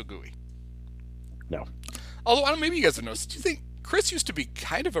not so gooey. No. Although, I don't know, maybe you guys have noticed. Do you think Chris used to be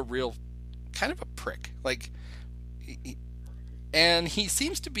kind of a prick? Like, and he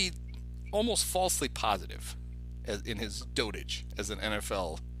seems to be almost falsely positive in his dotage as an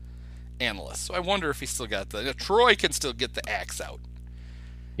NFL analyst. So I wonder if he still got Troy can still get the axe out.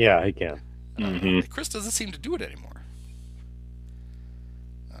 Yeah, he can. Chris doesn't seem to do it anymore.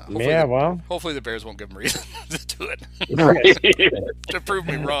 Hopefully the Bears won't give him reason to do it. To prove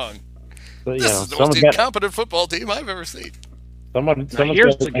me wrong. But, this is the most incompetent football team I've ever seen.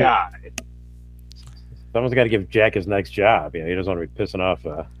 Here's the guy. Someone's got to give Jack his next job. He doesn't want to be pissing off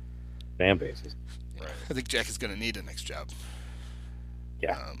fan bases. Right. I think Jack is going to need a next job.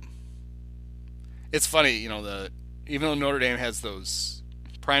 Yeah. It's funny, even though Notre Dame has those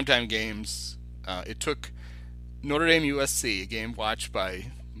primetime games, it took Notre Dame USC, a game watched by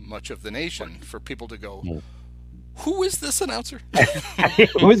much of the nation, for people to go, who is this announcer?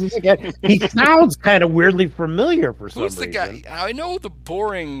 Who is this again? He sounds kind of weirdly familiar for some reason. Who's the guy? I know the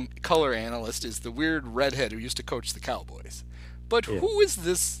boring color analyst is the weird redhead who used to coach the Cowboys. But who is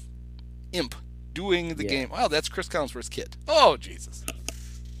this imp doing the game? Wow, that's Chris Collinsworth's kid. Oh, Jesus.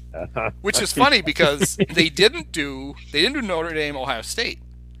 Which is funny because they didn't do Notre Dame Ohio State.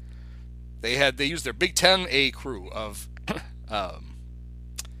 They used their Big Ten A crew of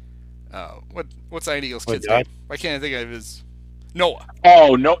what's Iron Eagle's kid's name? Why can't I think of his Noah?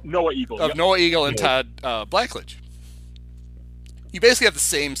 Oh, Noah Eagle. Of Noah Eagle and Todd Blackledge. You basically have the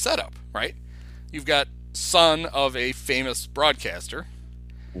same setup, right? You've got son of a famous broadcaster,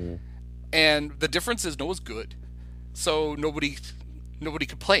 and the difference is Noah's good, so nobody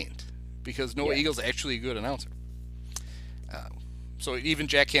complained because Noah Eagle's actually a good announcer. So even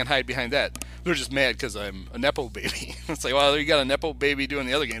Jack can't hide behind that. They're just mad because I'm a nepo baby. It's like, well, you got a nepo baby doing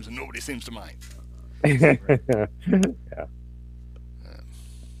the other games, and nobody seems to mind. Yeah.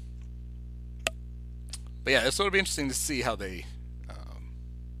 But yeah, so it'll be interesting to see how they. I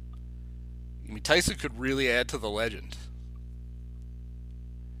mean, Tyson could really add to the legend.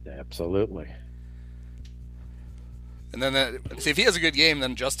 Absolutely. And then, see, if he has a good game,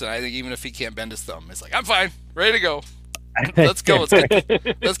 then Justin, I think even if he can't bend his thumb, it's like, I'm fine, ready to go. Let's go.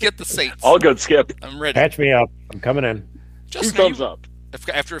 Let's get the Saints. All good, Skip. I'm ready. Patch me up. I'm coming in. Justin, Two thumbs up.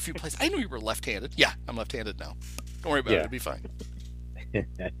 After a few plays, I knew you were left-handed. Yeah, I'm left-handed now. Don't worry about it. It'll be fine.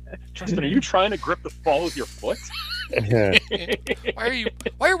 Justin, are you trying to grip the ball with your foot? Why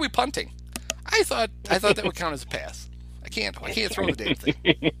are we punting? I thought that would count as a pass. I can't throw the damn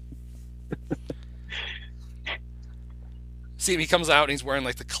thing. See him, he comes out and he's wearing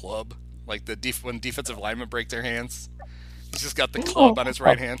like the club, like when defensive linemen break their hands. He's just got the club on his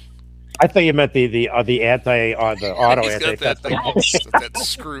right hand. I thought you meant the auto He's anti. got that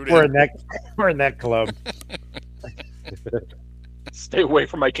screwed in. We're in that club. Stay away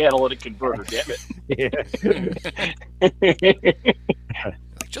from my catalytic converter, damn Yeah. Like,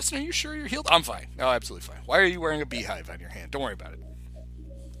 Justin, are you sure you're healed? I'm fine. No, absolutely fine. Why are you wearing a beehive on your hand? Don't worry about it.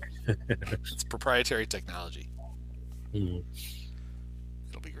 It's proprietary technology. Mhm.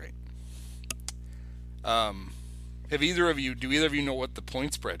 It'll be great. Do either of you know what the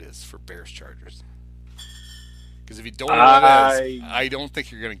point spread is for Bears Chargers? Because if you don't know what it is, I don't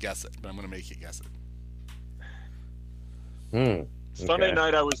think you're going to guess it, but I'm going to make you guess it. Sunday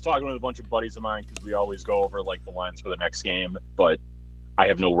night, I was talking with a bunch of buddies of mine because we always go over like the lines for the next game, but I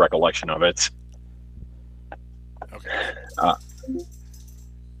have no recollection of it. Okay.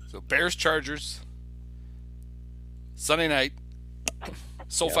 So Bears Chargers Sunday night,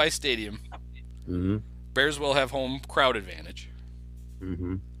 SoFi Stadium. Mm-hmm. Bears will have home crowd advantage.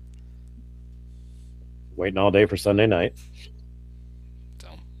 Mm-hmm. Waiting all day for Sunday night. So,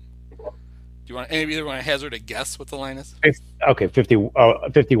 do you want either want to hazard a guess what the line is? Okay,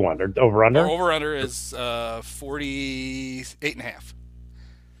 51 or over under. Over under is 48.5.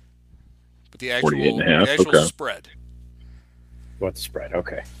 But the actual spread. What's the spread?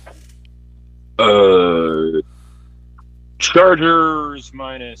 Okay. Chargers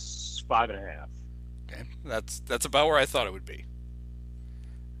minus 5.5. Okay, that's about where I thought it would be.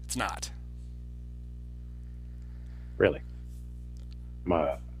 It's not. Really?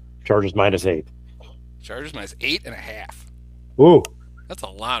 My Chargers minus 8. Chargers minus 8.5. Ooh, that's a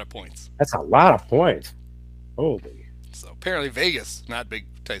lot of points. That's a lot of points. Holy. So apparently Vegas not big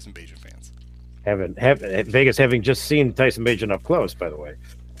Tyson Bagent fans. Vegas having just seen Tyson Bagent up close, by the way.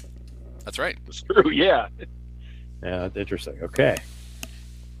 That's right. It's true. Yeah. Yeah, that's interesting. Okay.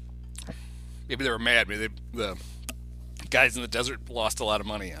 Maybe they were mad. Maybe the guys in the desert lost a lot of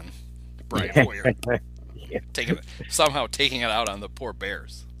money on Brian Hoyer. Yeah. Somehow taking it out on the poor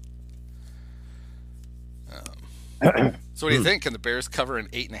Bears. So what do you think? Can the Bears cover an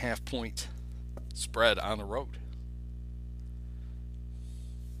 8.5 point spread on the road?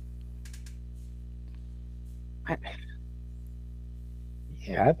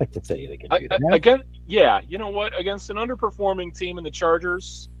 Yeah, I'd like to say they can do that. Again, yeah, you know what? Against an underperforming team in the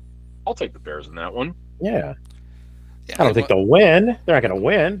Chargers, I'll take the Bears in that one. Yeah. I don't think they'll win. They're not going to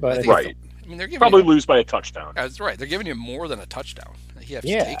win, but right. I mean, they're giving probably lose by a touchdown. That's right. They're giving you more than a touchdown. You have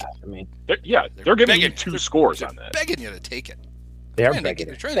to take it. I mean, they're giving you two scores on that. Begging you to take it. They're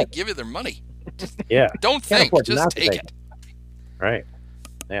trying to give you their money. Yeah. Don't think. Just take it. Right.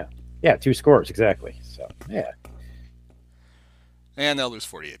 Yeah. Yeah. 2 scores exactly. So yeah. And they'll lose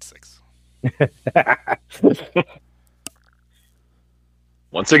 48-6.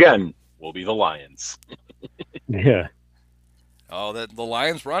 Once again, we'll be the Lions. Yeah. Oh, the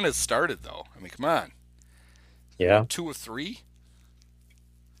Lions run has started though. I mean, come on. Yeah. 2 of 3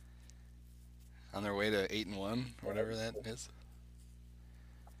 on their way to 8-1 or whatever that is.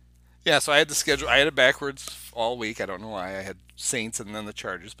 Yeah, so I had the schedule. I had it backwards all week. I don't know why. I had Saints and then the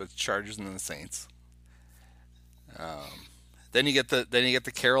Chargers, but Chargers and then the Saints. Then you get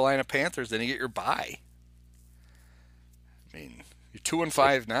the Carolina Panthers. Then you get your bye. I mean, you're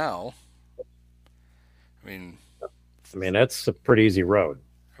 2-5 now. I mean, that's a pretty easy road.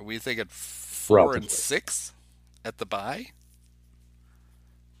 Are we thinking 4-6 at the bye?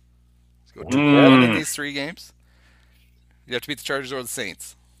 Let's go 2-1 in these 3 games. You have to beat the Chargers or the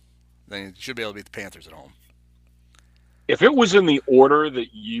Saints. Then you should be able to beat the Panthers at home. If it was in the order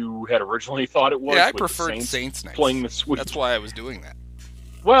that you had originally thought it was, I preferred Saints next. Playing the sweep. That's why I was doing that.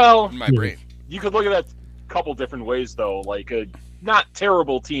 Well, in my brain, you could look at that a couple different ways, though. Like a not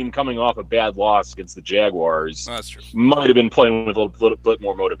terrible team coming off a bad loss against the Jaguars. That's true. Might have been playing with a little bit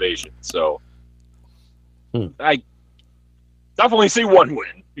more motivation. So I definitely see one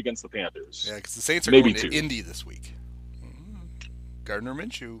win against the Panthers. Yeah, because the Saints are Maybe going to two. Indy this week. Gardner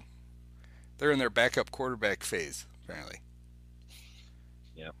Minshew. They're in their backup quarterback phase, apparently.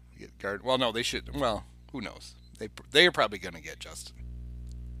 Yeah. Well, no, they should. Well, who knows? They are probably going to get Justin.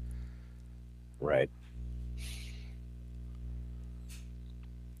 Right.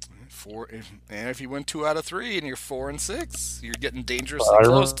 And if you win 2 out of 3 and you're 4-6, you're getting dangerously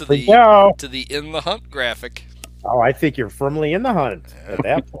close to the in the hunt graphic. Oh, I think you're firmly in the hunt at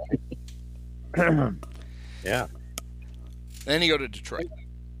that point. Yeah. Then you go to Detroit,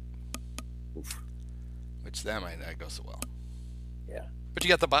 which that might not go so well. Yeah. But you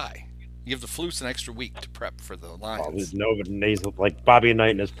got the bye. You give the Flus an extra week to prep for the Lions. Oh, there's no nasal like Bobby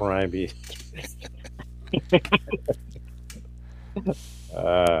Knight in his prime.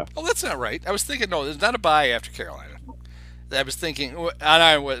 Oh, that's not right. I was thinking, no, there's not a bye after Carolina. I was thinking, and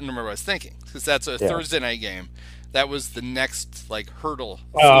I remember what I was thinking, because that's a Thursday night game. That was the next hurdle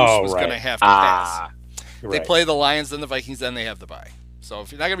Flus was going to have to pass. They play the Lions, then the Vikings, then they have the bye. So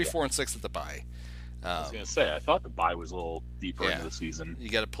if you're not going to be 4-6 at the bye, I was going to say, I thought the bye was a little deeper into the season. You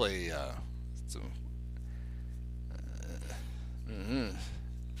got to play.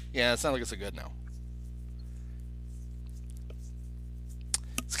 Yeah, it's not like it's a good no.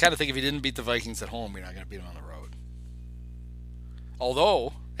 It's kind of thing if you didn't beat the Vikings at home, you're not going to beat them on the road.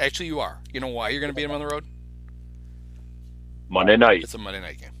 Although, actually, you are. You know why you're going to beat them on the road? Monday night. It's a Monday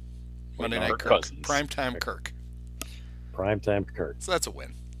night game. Monday night Kirk. Cousins. Primetime Kirk. Primetime Kirk. So that's a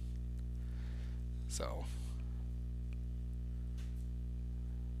win. So.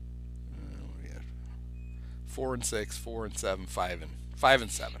 4-6, 4-7,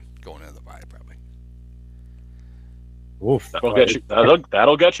 5-7 going into the bye probably. Oof. That'll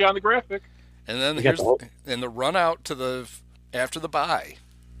get you on the graphic. And then here's the run out to after the bye.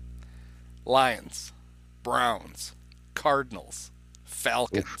 Lions, Browns, Cardinals,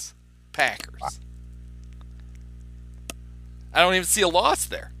 Falcons, Packers. I don't even see a loss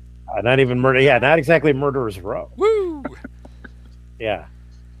there. Not even murder. Yeah, not exactly murderer's row. Woo! Yeah.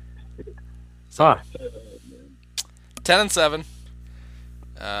 10-7.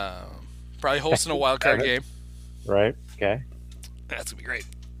 Probably hosting a wild card game. Right. Okay. That's gonna be great.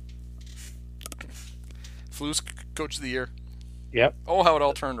 Flus coach of the year. Yep. Oh, how it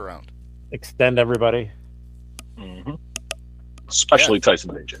all turned around. Extend everybody. Mm-hmm. Especially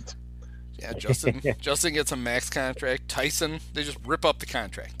Tyson Bagent. Yeah, Justin gets a max contract. Tyson, they just rip up the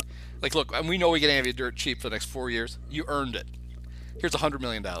contract. Like, look, we know we can have you dirt cheap for the next 4 years. You earned it. Here's $100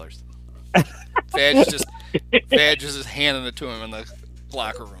 million. Vadge is handing it to him in the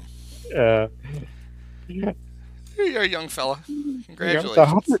locker room. You're a young fella.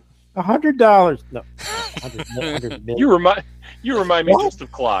 Congratulations. $100. No. $100 million. You remind me just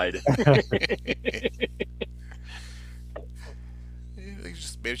of Clyde.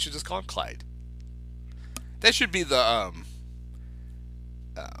 Maybe should just call him Clyde. That should be the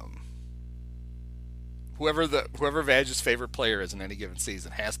whoever Vadge's favorite player is in any given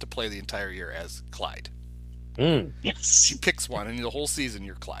season has to play the entire year as Clyde. Yes. He picks one, and the whole season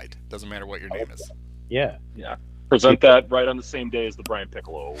you're Clyde. Doesn't matter what your name is. Yeah. Yeah. Present that right on the same day as the Brian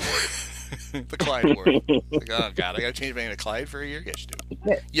Piccolo Award. The Clyde Award. Like, oh God, I got to change my name to Clyde for a year. Yes, you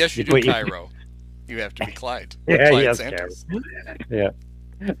do. Yes, you do, Cairo. You have to be Clyde. Yeah, Clyde yes, Santos. Yeah.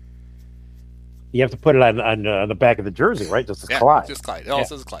 You have to put it on the back of the jersey, right? Just as Clyde. Just Clyde. It all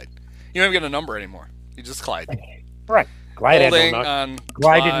says Clyde. You don't even get a number anymore. You just Clyde. Right. Clyde Holding had on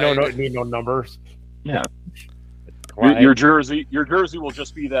Clyde didn't need no numbers. Yeah. Clyde. Your jersey will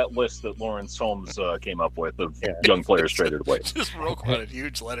just be that list that Lawrence Holmes came up with of young players traded away. Just real quick,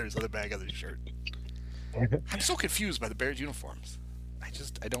 huge letters on the back of the shirt. I'm so confused by the Bears uniforms. I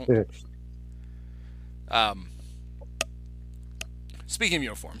don't. Speaking of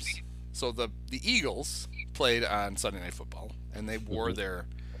uniforms, so the Eagles played on Sunday Night Football, and they wore their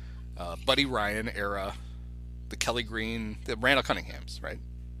Buddy Ryan era, the Kelly Green, the Randall Cunninghams, right?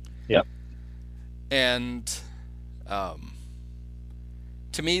 Yep. And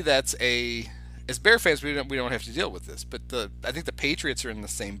to me, that's as Bear fans, we don't have to deal with this, but I think the Patriots are in the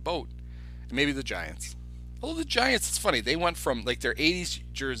same boat, and maybe the Giants. Although the Giants, it's funny, they went from like their 80s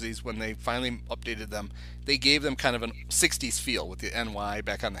jerseys when they finally updated them. They gave them kind of an 60s feel with the NY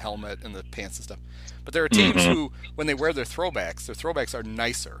back on the helmet and the pants and stuff. But there are teams who, when they wear their throwbacks are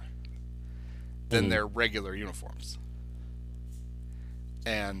nicer than their regular uniforms.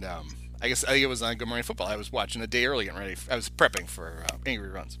 And I think it was on Good Morning Football. I was watching a day early and ready. I was prepping for Angry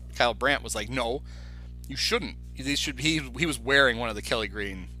Runs. Kyle Brandt was like, "No, you shouldn't. He was wearing one of the Kelly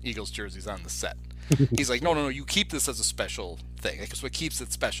Green Eagles jerseys on the set. He's like, no, you keep this as a special thing. That's what keeps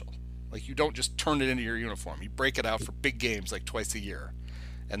it special. Like you don't just turn it into your uniform. You break it out for big games like twice a year,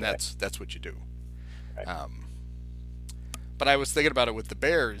 and that's what you do. Right. But I was thinking about it with the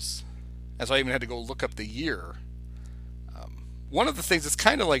Bears, and so I even had to go look up the year. One of the things it's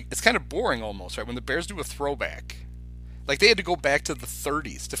kind of boring almost, right? When the Bears do a throwback, like they had to go back to the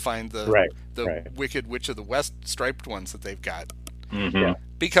 30s to find the Wicked Witch of the West striped ones that they've got. Mm-hmm. Yeah.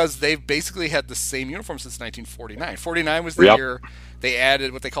 Because they've basically had the same uniform since 1949. 49 was the year they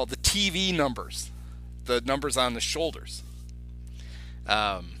added what they called the TV numbers, the numbers on the shoulders.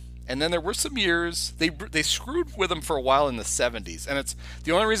 And then there were some years they screwed with them for a while in the 70s, and it's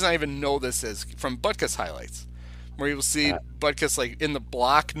the only reason I even know this is from Butkus highlights, where you will see Butkus like in the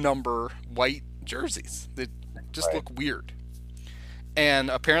block number white jerseys that just look weird. And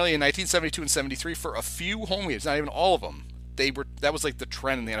apparently in 1972 and 73, for a few home games, not even all of them, that was like the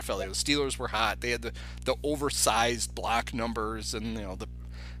trend in the NFL. The Steelers were hot. They had the oversized block numbers, and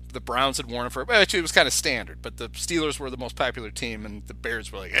the Browns had worn it for. Well, actually, it was kind of standard, but the Steelers were the most popular team, and the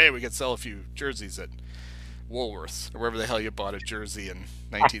Bears were like, "Hey, we could sell a few jerseys at Woolworths or wherever the hell you bought a jersey in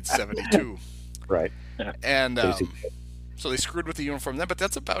 1972." Right. And so they screwed with the uniform then, but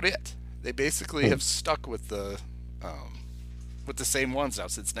that's about it. They basically have stuck with the same ones now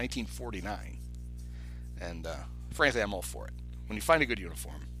since 1949, and frankly, I'm all for it. When you find a good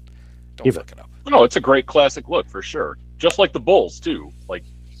uniform, don't fuck it up. No, it's a great classic look for sure. Just like the Bulls too. Like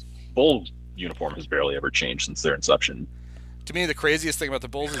Bull uniform has barely ever changed since their inception. To me, the craziest thing about the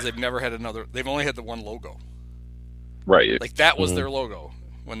Bulls is they've never had another. They've only had the one logo. Right. Like that was their logo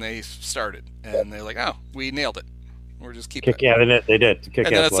when they started, and they're like, "Oh, we nailed it. We're just keeping it." Yeah, they did. And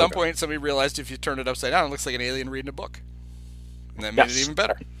then at some point, somebody realized if you turn it upside down, it looks like an alien reading a book, and that made it even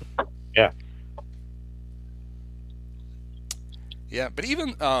better. Yeah. Yeah, but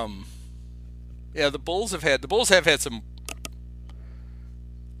even the Bulls have had some.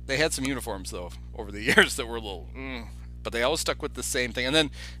 They had some uniforms though over the years that were a little, but they always stuck with the same thing. And then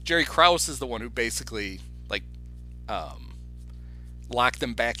Jerry Krause is the one who basically locked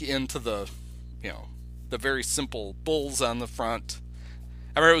them back into the very simple Bulls on the front.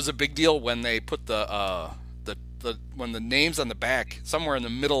 I remember it was a big deal when they put when the names on the back somewhere in the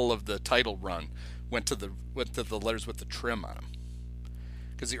middle of the title run went to the letters with the trim on them.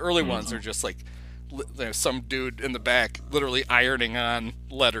 Because the early ones are just like there's some dude in the back literally ironing on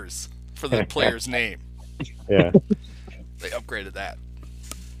letters for the player's name. Yeah. They upgraded that.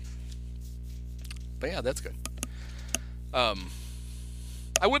 But yeah, that's good. I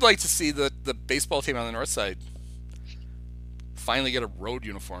would like to see the baseball team on the north side finally get a road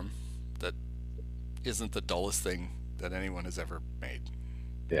uniform that isn't the dullest thing that anyone has ever made.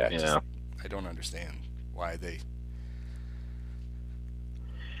 Yeah. I don't understand why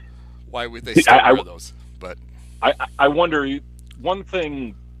would they still wear those? But I wonder, one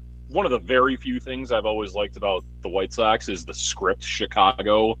of the very few things I've always liked about the White Sox is the script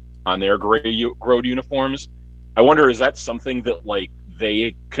Chicago on their gray road uniforms. I wonder, is that something that like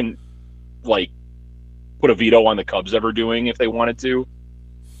they can like put a veto on the Cubs ever doing if they wanted to?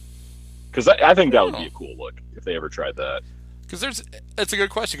 Because I think that would be a cool look if they ever tried that. Because it's a good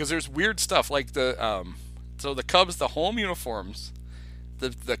question, because there's weird stuff like the Cubs, the home uniforms.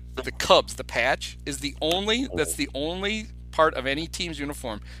 The Cubs, the patch is the only part of any team's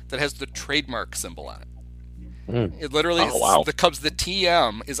uniform that has the trademark symbol on it. It literally the Cubs, the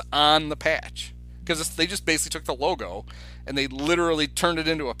TM is on the patch because they just basically took the logo and they literally turned it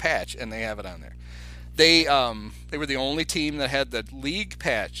into a patch and they have it on there. They were the only team that had the league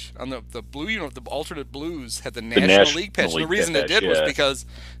patch on the blue. The alternate blues had the National League patch. And the reason it did was because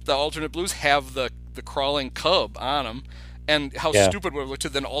the alternate blues have the crawling cub on them. And how stupid would it look to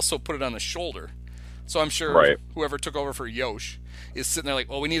then also put it on the shoulder. So I'm sure whoever took over for Yosh is sitting there like,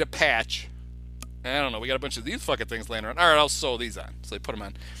 well, we need a patch. I don't know. We got a bunch of these fucking things laying around. All right, I'll sew these on. So they put them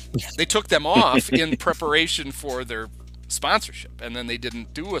on. They took them off in preparation for their sponsorship, and then they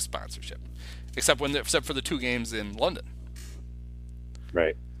didn't do a sponsorship, except for the 2 games in London.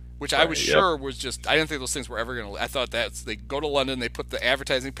 Right. Which I was sure was just. I didn't think those things were ever going to. I thought they go to London, they put the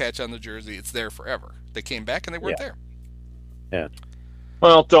advertising patch on the jersey. It's there forever. They came back and they weren't there. Yeah.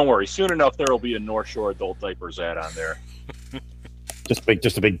 Well, don't worry. Soon enough, there will be a North Shore adult diapers ad on there.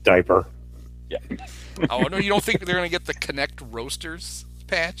 Just a big diaper. Yeah. Oh no, you don't think they're going to get the Connect Roasters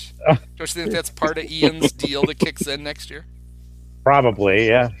patch? Don't you think that's part of Ian's deal that kicks in next year? Probably,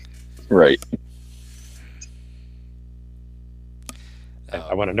 yeah. Right.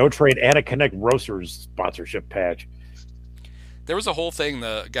 I want a no trade and a Connect Roasters sponsorship patch. There was a whole thing.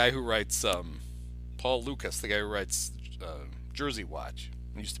 The guy who writes Paul Lucas, the guy who writes Jersey Watch,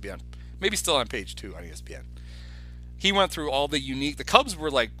 he used to be on, maybe still on page 2 on ESPN. He went through all the Cubs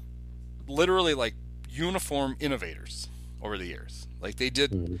were like literally like uniform innovators over the years. Like they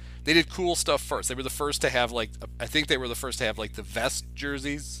did cool stuff first. They were the first to have like, I think they were the first to have like the vest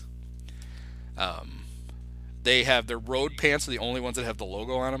jerseys. They have their road pants are the only ones that have the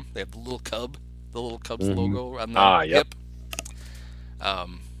logo on them. They have the little Cubs logo on the hip.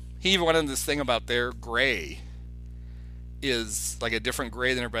 He even went into this thing about their gray is like a different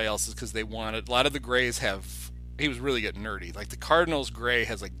gray than everybody else's because they wanted, a lot of the grays have, he was really getting nerdy. Like the Cardinals gray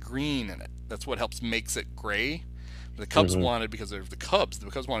has like green in it. That's what makes it gray. The Cubs wanted, because they're the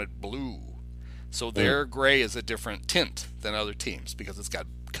Cubs wanted blue. So their gray is a different tint than other teams because it's got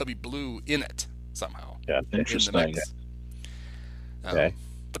Cubby blue in it somehow. Yeah, interesting. In the mix. Okay.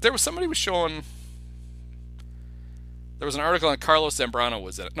 But there was somebody was showing, there was an article on Carlos Zambrano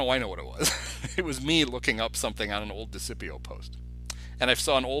was in it. No, I know what it was. It was me looking up something on an old DeCipio post. And I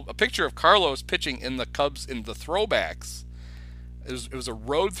saw a picture of Carlos pitching in the Cubs in the throwbacks. It was a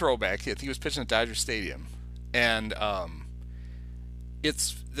road throwback. I think he was pitching at Dodger Stadium. And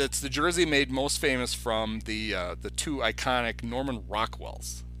it's the jersey made most famous from the two iconic Norman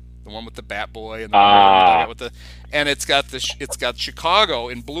Rockwells, the one with the Bat Boy and the and it's got Chicago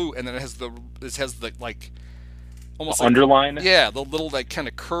in blue, and then it has the like almost like underline. The little like kind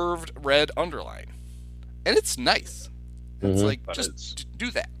of curved red underline, and it's nice. It's like just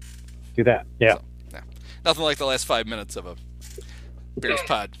do that. Do that. Yeah. So, nothing like the last 5 minutes of a Bears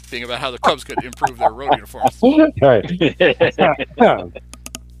pod being about how the Cubs could improve their road uniforms. Right.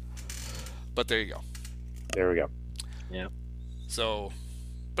 But there you go. There we go. Yeah. So,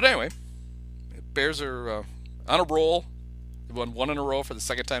 but anyway, Bears are on a roll. They've won 1 in a row for the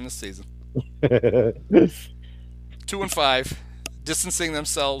second time this season. 2-5, distancing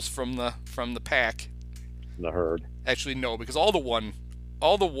themselves from the pack. The herd. Actually, no, because all the one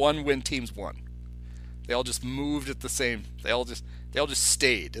win teams won. They all just moved at the same. They all just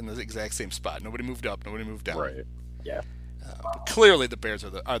stayed in the exact same spot. Nobody moved up. Nobody moved down. Right. Yeah. But clearly, the Bears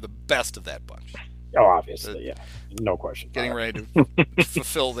are the best of that bunch. Oh, obviously, yeah, no question. Getting ready to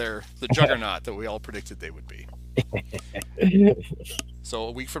fulfill the juggernaut that we all predicted they would be. So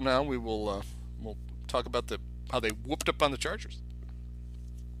a week from now, we'll talk about how they whooped up on the Chargers.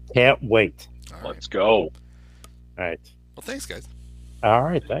 Can't wait. Let's go. All right. Well, thanks, guys. All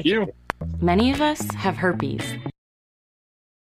right. Thank you. Many of us have herpes.